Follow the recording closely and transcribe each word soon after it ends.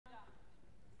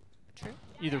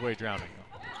either way drowning.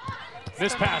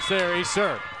 This pass there, he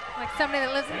served. Like somebody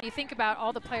that lives in, you think about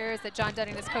all the players that John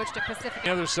Dunning has coached at Pacific.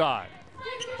 The other side.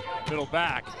 Middle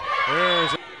back. There's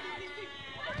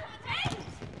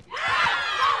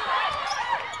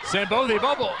Sambodi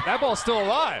bubble. That ball's still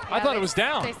alive. Yeah, I thought it was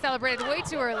down. They celebrated way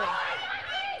too early.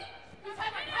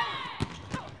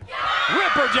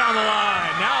 Ripper down the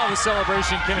line. Now the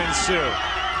celebration can ensue.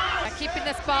 Keeping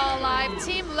this ball alive.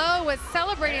 Team Low was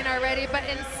celebrating already, but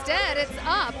instead it's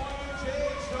up.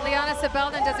 Liana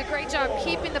Sabelden does a great job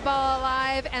keeping the ball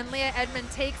alive, and Leah Edmond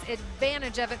takes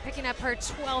advantage of it, picking up her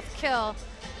 12th kill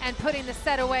and putting the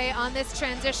set away on this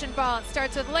transition ball. It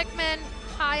starts with Lickman,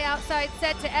 high outside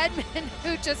set to Edmond,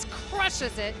 who just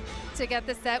crushes it to get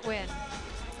the set win.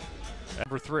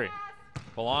 Number 3,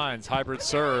 Valines, hybrid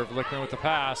serve, Lickman with the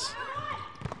pass,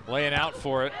 laying out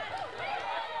for it.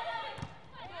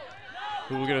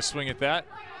 Who will get a swing at that?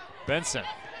 Benson.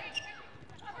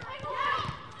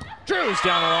 Drews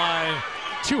down the line.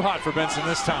 Too hot for Benson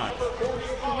this time.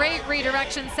 Great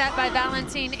redirection set by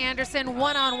Valentin-Anderson,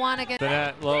 one-on-one against the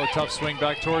net, low, tough swing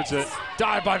back towards it.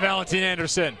 Dive by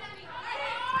Valentin-Anderson.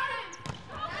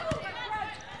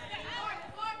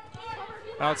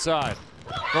 Outside.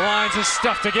 The lines is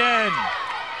stuffed again.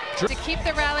 To keep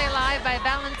the rally alive by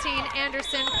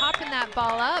Valentin-Anderson, popping that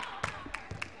ball up.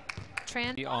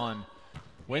 On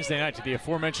Wednesday night to the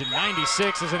aforementioned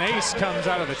 96 as an ace comes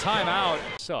out of the timeout.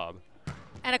 Sub.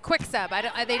 And a quick sub.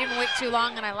 They didn't wait too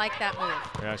long, and I like that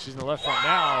move. Yeah, she's in the left front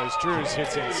now as Drews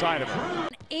hits inside of her.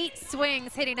 8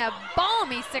 swings, hitting a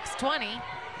balmy 620.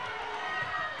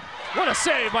 What a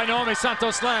save by Naomi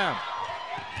Santos Lam.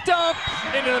 Dump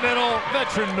into the middle,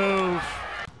 veteran move.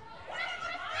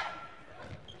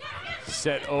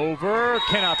 Set over,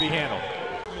 cannot be handled.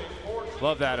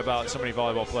 Love that about so many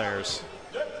volleyball players.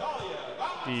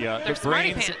 The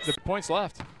brains, the points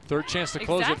left. Third chance to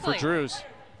close it for Drews.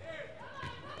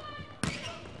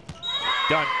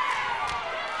 Done.